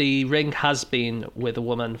actually the ring has been with a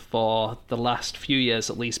woman for the last few years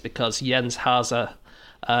at least, because Jens Hase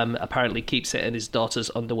apparently keeps it in his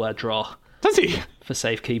daughter's underwear drawer. Does he? For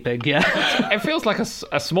safekeeping, yeah. It feels like a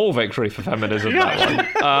small victory for feminism,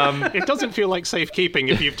 that one. It doesn't feel like safekeeping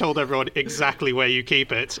if you've told everyone exactly where you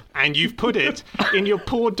keep it, and you've put it in your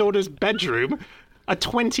poor daughter's bedroom, a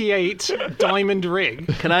 28 diamond ring.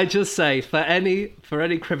 Can I just say, for any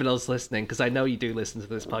criminals listening, because I know you do listen to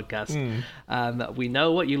this podcast, we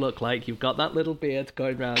know what you look like. You've got that little beard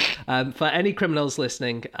going round. For any criminals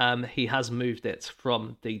listening, he has moved it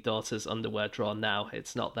from the daughter's underwear drawer now.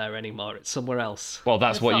 It's not there anymore. It's somewhere else. Well,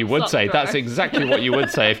 that's The what you would sock say. drawer. That's exactly what you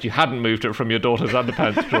would say if you hadn't moved it from your daughter's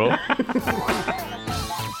underpants drawer.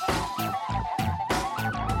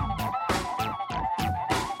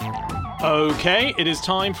 Okay, it is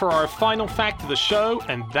time for our final fact of the show,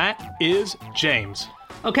 and that is James.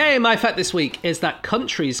 Okay, my fact this week is that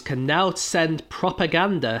countries can now send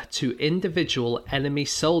propaganda to individual enemy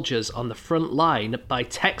soldiers on the front line by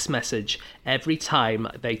text message every time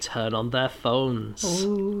they turn on their phones.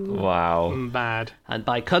 Wow. Bad. And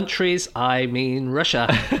by countries, I mean Russia.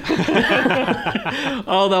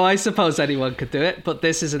 Although I suppose anyone could do it, but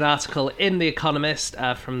this is an article in The Economist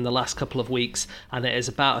from the last couple of weeks, and it is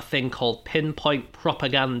about a thing called pinpoint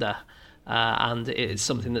propaganda. And it's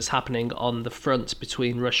something that's happening on the front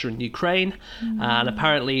between Russia and Ukraine. And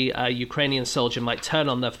apparently a Ukrainian soldier might turn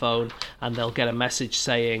on their phone and they'll get a message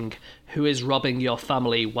saying, "Who is robbing your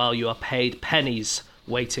family while you are paid pennies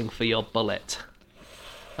waiting for your bullet?"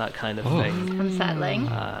 That kind of thing. Unsettling.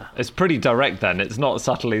 It's pretty direct then. It's not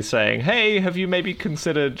subtly saying, hey, have you maybe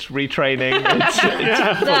considered retraining?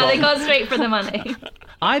 No, they go straight for the money.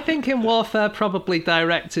 I think in warfare, probably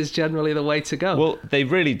direct is generally the way to go. Well, they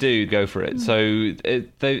really do go for it. So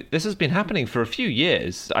this has been happening for a few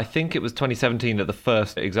years. I think it was 2017 that the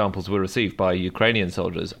first examples were received by Ukrainian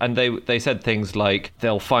soldiers. And they said things like,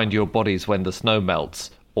 they'll find your bodies when the snow melts,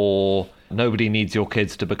 or nobody needs your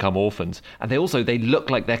kids to become orphans. And they look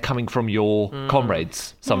like they're coming from your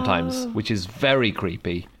comrades sometimes, which is very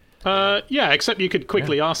creepy. Yeah, except you could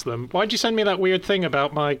quickly ask them, why'd you send me that weird thing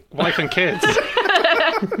about my wife and kids?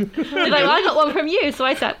 They're like, well, I got one from you, so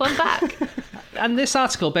I sent one back. And this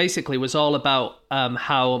article basically was all about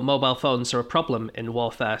how mobile phones are a problem in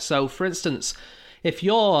warfare. So, for instance, if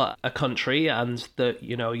you're a country and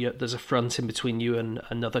there's a front in between you and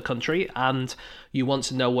another country, and you want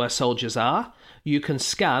to know where soldiers are, you can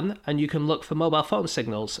scan and you can look for mobile phone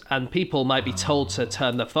signals. And people might be told to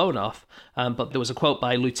turn their phone off. But there was a quote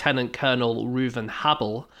by Lieutenant Colonel Reuven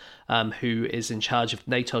Habel, who is in charge of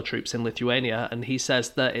NATO troops in Lithuania, and he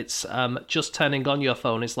says that it's just turning on your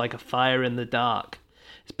phone is like a fire in the dark.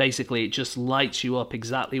 It's basically, it just lights you up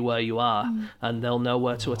exactly where you are, and they'll know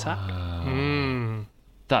where to attack.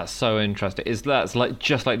 That's so interesting. That's like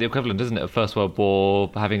just like the equivalent, isn't it, of First World War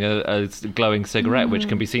having a glowing cigarette, which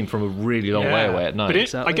can be seen from a really long way away at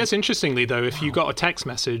night. But I guess interestingly, though, if you got a text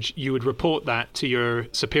message, you would report that to your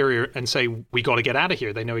superior and say, "We got to get out of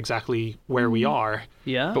here." They know exactly where we are.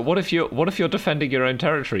 Yeah. But what if you're defending your own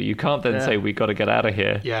territory? You can't then say, "We got to get out of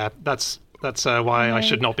here." Yeah, that's why I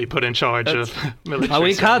should not be put in charge of military. Oh,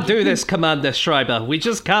 we can't do this, Commander Schreiber. We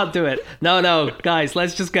just can't do it. No, guys,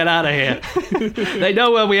 let's just get out of here. They know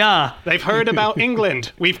where we are. They've heard about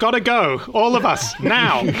England. We've got to go, all of us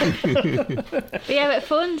now. But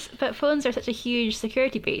phones are such a huge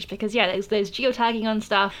security breach because there's geotagging on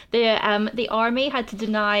stuff. The army had to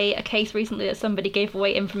deny a case recently that somebody gave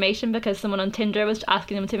away information because someone on Tinder was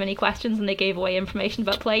asking them too many questions and they gave away information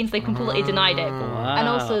about planes. They completely denied it. Wow. And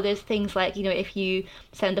also there's things like, if you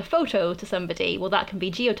send a photo to somebody, well, that can be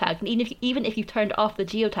geotagged. And even if you've turned off the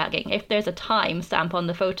geotagging, if there's a time stamp on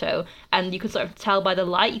the photo and you can sort of tell by the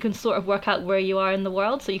light, you can sort of work out where you are in the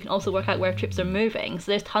world. So you can also work out where troops are moving. So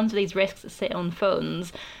there's tons of these risks that sit on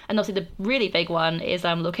phones. And obviously the really big one is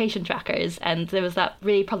location trackers. And there was that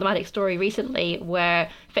really problematic story recently where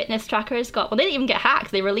fitness trackers they didn't even get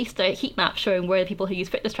hacked. They released a heat map showing where the people who use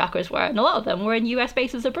fitness trackers were. And a lot of them were in US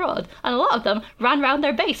bases abroad. And a lot of them ran around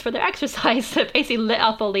their base for their exercise. So it basically lit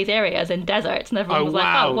up all these areas in deserts. And everyone was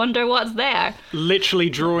like, oh, wonder what's there.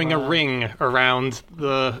 Literally drawing a ring around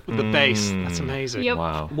the base. That's amazing. Yep.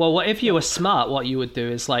 Wow. Well, if you were smart, what you would do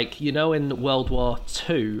is in World War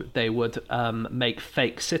II, they would make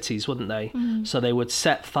fake cities, wouldn't they? So they would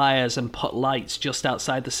set fires and put lights just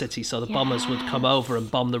outside the city so the bombers would come over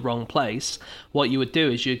and bomb the wrong place. What you would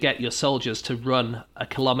do is you'd get your soldiers to run a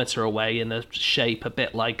kilometre away in a shape a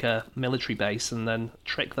bit like a military base and then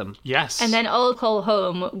trick them. Yes. And then all call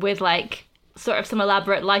home with sort of some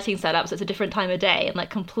elaborate lighting setups. So it's a different time of day and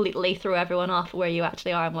completely throw everyone off where you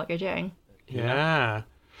actually are and what you're doing. Yeah.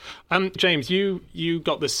 James, you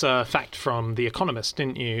got this fact from The Economist,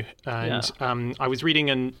 didn't you? And I was reading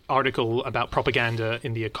an article about propaganda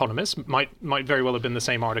in The Economist. Might very well have been the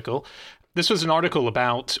same article. This was an article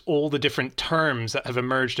about all the different terms that have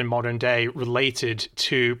emerged in modern day related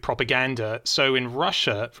to propaganda. So in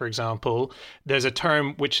Russia, for example, there's a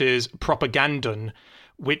term which is propagandun,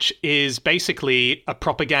 which is basically a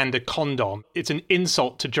propaganda condom. It's an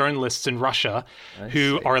insult to journalists in Russia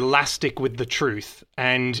who are elastic with the truth.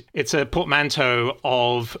 And it's a portmanteau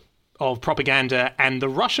of propaganda and the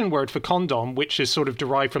Russian word for condom, which is sort of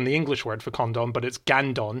derived from the English word for condom, but it's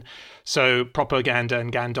gandon. So propaganda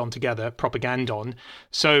and gandon together, propagandon.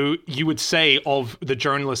 So you would say of the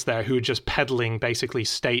journalists there who are just peddling basically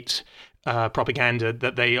state propaganda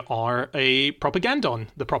that they are a propagandon,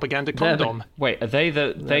 the propaganda condom. Wait, are they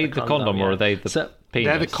the condom or are they the penis?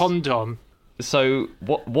 They're the condom. So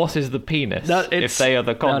what is the penis if they are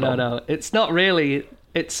the condom? No. It's not really...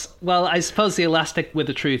 I suppose the elastic with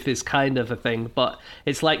the truth is kind of a thing, but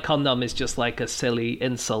it's like condom is just like a silly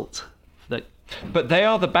insult. But they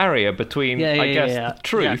are the barrier between, I guess,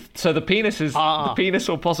 truth. Yeah. So the penis is the penis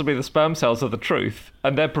or possibly the sperm cells are the truth,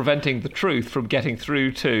 and they're preventing the truth from getting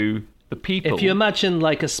through to the people. If you imagine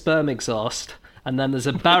like a sperm exhaust, and then there's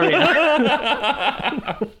a barrier.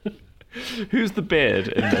 Who's the beard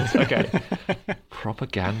in this? Okay.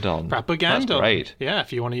 Propagandon. Propagandon. That's great. Yeah,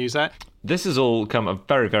 if you want to use that. This has all come a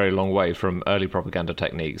very, very long way from early propaganda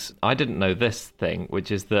techniques. I didn't know this thing,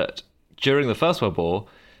 which is that during the First World War,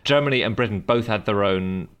 Germany and Britain both had their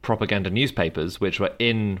own propaganda newspapers, which were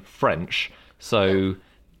in French. So,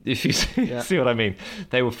 if you see what I mean,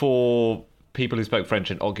 they were for people who spoke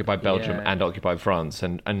French in occupied Belgium and occupied France,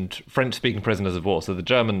 and French-speaking prisoners of war. So the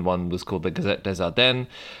German one was called the Gazette des Ardennes,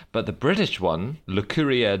 but the British one, Le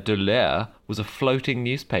Courrier de l'Air, was a floating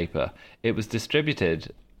newspaper. It was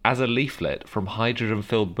distributed as a leaflet from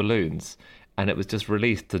hydrogen-filled balloons, and it was just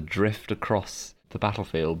released to drift across the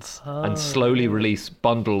battlefields and slowly release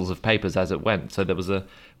bundles of papers as it went. So there was a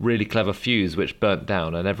really clever fuse which burnt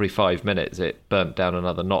down, and every 5 minutes it burnt down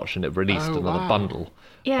another notch and it released another bundle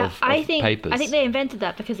of papers. I think they invented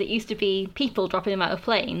that because it used to be people dropping them out of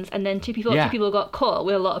planes, and then two people got caught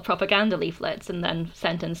with a lot of propaganda leaflets and then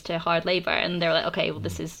sentenced to hard labour, and they were like, okay, well,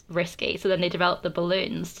 this is risky. So then they developed the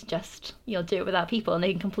balloons to just do it without people, and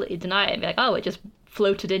they can completely deny it and be like, oh, it just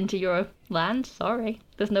floated into your land. Sorry,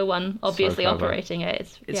 there's no one obviously operating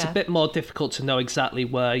it. It's a bit more difficult to know exactly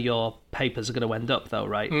where your papers are going to end up, though,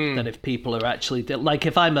 right? Than if people are actually like,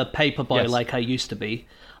 if I'm a paper boy like I used to be,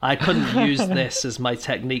 I couldn't use this as my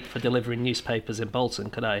technique for delivering newspapers in Bolton,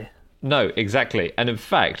 could I? No, exactly. And in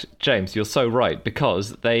fact, James, you're so right,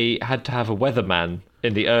 because they had to have a weatherman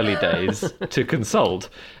in the early days to consult.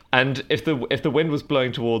 And if the wind was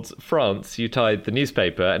blowing towards France, you tied the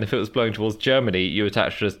newspaper, and if it was blowing towards Germany, you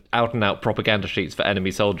attached just out and out propaganda sheets for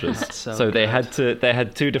enemy soldiers. So they had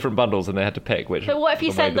two different bundles, and they had to pick which. But what if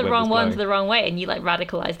you sent the wrong one blowing. to the wrong way and you like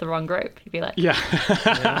radicalized the wrong group? You'd be like,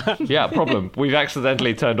 Yeah, problem. We've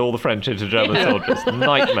accidentally turned all the French into German soldiers.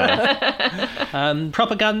 Nightmare.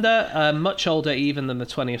 Propaganda, much older even than the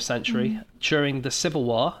 20th century. During the Civil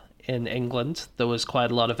War in England, there was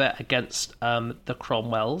quite a lot of it against the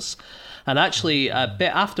Cromwells. And actually, a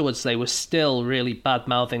bit afterwards, they were still really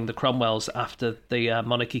bad-mouthing the Cromwells after the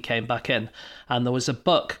monarchy came back in. And there was a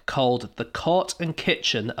book called The Court and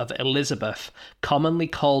Kitchen of Elizabeth, commonly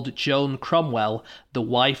called Joan Cromwell, the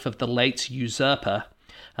wife of the late usurper.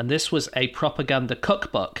 And this was a propaganda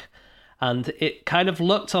cookbook. And it kind of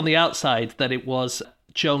looked on the outside that it was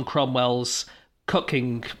Joan Cromwell's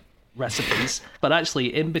cooking recipes, but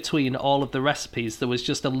actually in between all of the recipes there was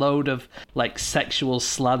just a load of like sexual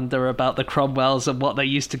slander about the Cromwells and what they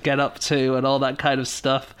used to get up to and all that kind of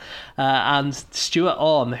stuff. And Stuart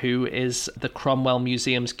Orme, who is the Cromwell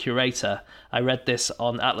Museum's curator, I read this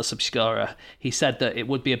on Atlas Obscura. He said that it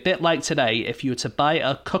would be a bit like today if you were to buy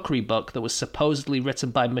a cookery book that was supposedly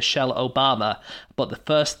written by Michelle Obama, but the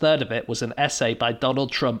first third of it was an essay by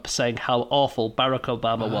Donald Trump saying how awful Barack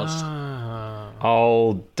Obama was.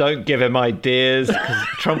 Oh, don't give him ideas, because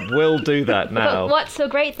Trump will do that now. But what's so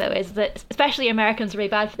great though is that, especially Americans are really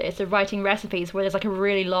bad for this, they're writing recipes where there's like a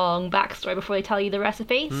really long backstory before they tell you the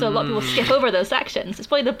recipe. So a lot of people skip over those sections. It's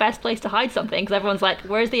probably the best place to hide something, because everyone's like,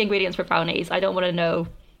 where's the ingredients for brownies? I don't want to know.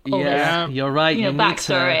 Yeah, you're right. You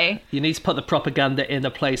need to put the propaganda in a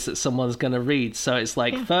place that someone's going to read. So it's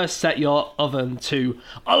like, first set your oven to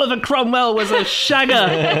Oliver Cromwell was a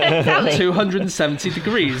shagger, 270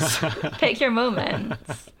 degrees. Pick your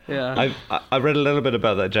moments. Yeah, I read a little bit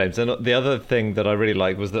about that, James, and the other thing that I really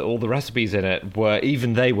liked was that all the recipes in it were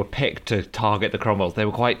picked to target the Cromwells. They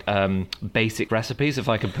were quite basic recipes, if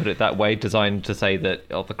I can put it that way, designed to say that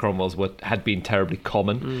the Cromwells had been terribly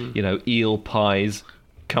common. You know, eel pies.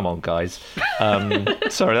 Come on, guys.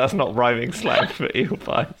 Sorry, that's not rhyming slang for eel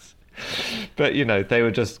pies. But, you know, they were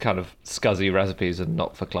just kind of scuzzy recipes and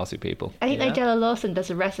not for classy people. I think Nigella Lawson does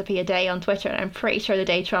a recipe a day on Twitter, and I'm pretty sure the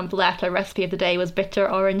day Trump left, her recipe of the day was bitter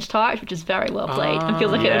orange tart, which is very well played and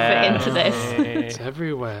feels like it would fit into this. It's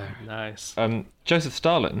everywhere. Nice. Joseph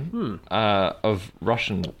Stalin, of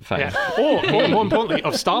Russian fame. Yeah. Or more importantly,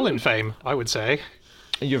 of Stalin fame, I would say.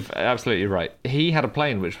 You're absolutely right. He had a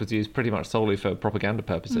plane which was used pretty much solely for propaganda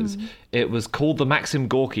purposes. It was called the Maxim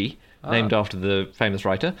Gorky, named after the famous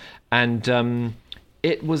writer, and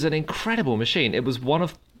it was an incredible machine. It was one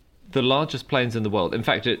of the largest planes in the world. In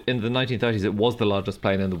fact, in the 1930s, it was the largest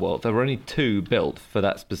plane in the world. There were only two built for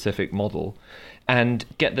that specific model. And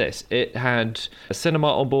get this, it had a cinema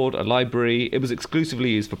on board, a library. It was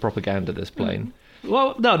exclusively used for propaganda, this plane.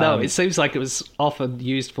 Well, no. It seems like it was often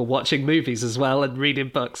used for watching movies as well and reading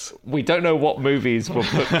books. We don't know what movies were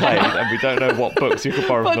played, and we don't know what books you could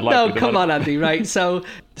borrow from the library. No, come on, Andy, right? So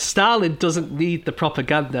Stalin doesn't need the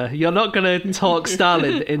propaganda. You're not going to talk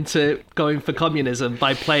Stalin into going for communism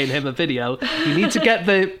by playing him a video. You need to get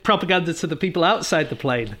the propaganda to the people outside the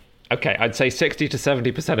plane. Okay, I'd say 60 to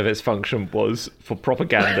 70% of its function was for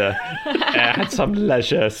propaganda. It had some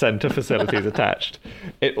leisure centre facilities attached.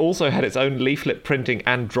 It also had its own leaflet printing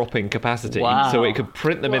and dropping capacity, so it could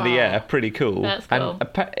print them in the air. Pretty cool. That's cool.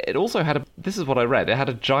 And it also had this is what I read, it had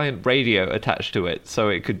a giant radio attached to it, so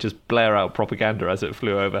it could just blare out propaganda as it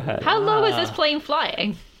flew overhead. How low is this plane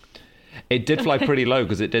flying? It did fly pretty low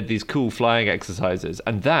because it did these cool flying exercises,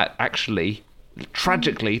 and that actually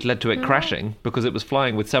tragically led to it crashing because it was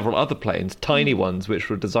flying with several other planes, tiny ones, which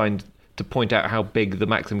were designed to point out how big the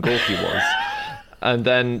Maxim Gorky was. And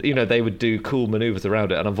then, you know, they would do cool maneuvers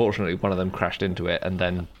around it, and unfortunately one of them crashed into it, and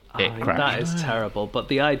then it crashed. That is terrible, but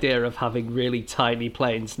the idea of having really tiny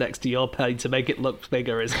planes next to your plane to make it look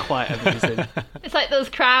bigger is quite amazing. It's like those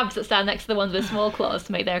crabs that stand next to the ones with small claws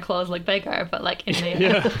to make their claws look bigger, but like in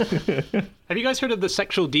the air. Have you guys heard of the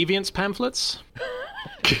sexual deviance pamphlets?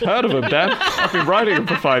 Heard of them, Dan? I've been writing them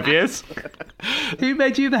for 5 years. Who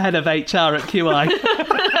made you the head of HR at QI?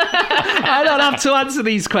 I don't have to answer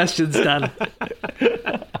these questions, Dan.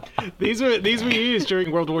 These were used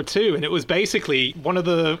during World War II, and it was basically one of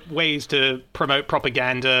the ways to promote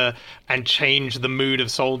propaganda and change the mood of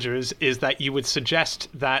soldiers is that you would suggest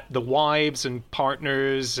that the wives and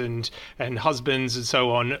partners and husbands and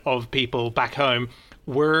so on of people back home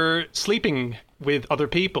were sleeping with other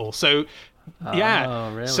people. So Yeah.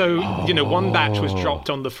 Oh, really? So, one batch was dropped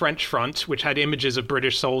on the French front, which had images of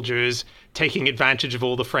British soldiers taking advantage of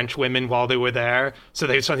all the French women while they were there. So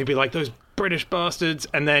they'd suddenly be like, those British bastards.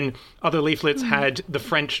 And then other leaflets had the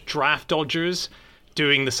French draft dodgers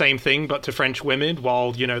doing the same thing, but to French women,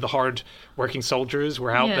 while, the hard-working soldiers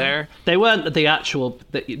were out there. They weren't the actual...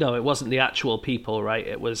 it wasn't the actual people, right?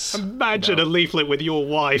 It was... Imagine a leaflet with your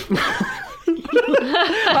wife.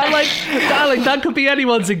 I'm like, darling, that could be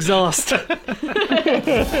anyone's exhaust.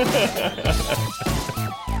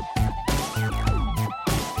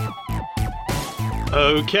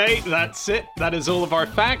 Okay, that's it. That is all of our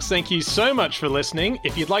facts. Thank you so much for listening.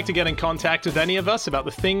 If you'd like to get in contact with any of us about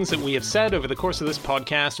the things that we have said over the course of this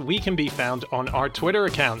podcast, we can be found on our Twitter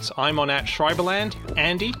accounts. I'm on @Schreiberland,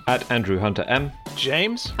 Andy, @AndrewHunterM,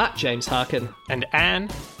 James, @James Harkin, and Anne,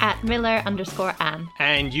 @Miller_Anne.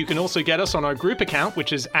 And you can also get us on our group account,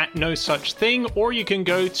 which is @NoSuchThing, or you can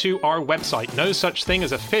go to our website,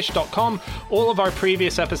 nosuchthingasafish.com. All of our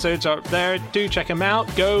previous episodes are there. Do check them out.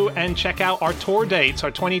 Go and check out our tour dates,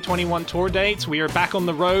 our 2021 tour dates. We are back on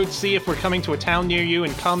the road. See if we're coming to a town near you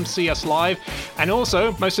and come see us live. And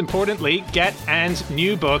also, most importantly, get Anne's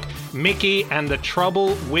new book, Mickey and the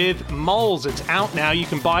Trouble with Moles. It's out now. You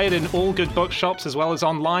can buy it in all good bookshops as well as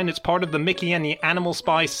online. It's part of the Mickey and the Animal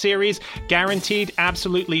Spy series. Guaranteed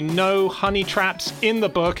absolutely no honey traps in the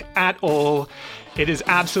book at all. It is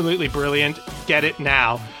absolutely brilliant. Get it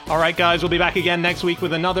now. All right, guys, we'll be back again next week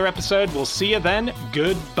with another episode. We'll see you then.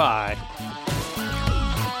 Goodbye.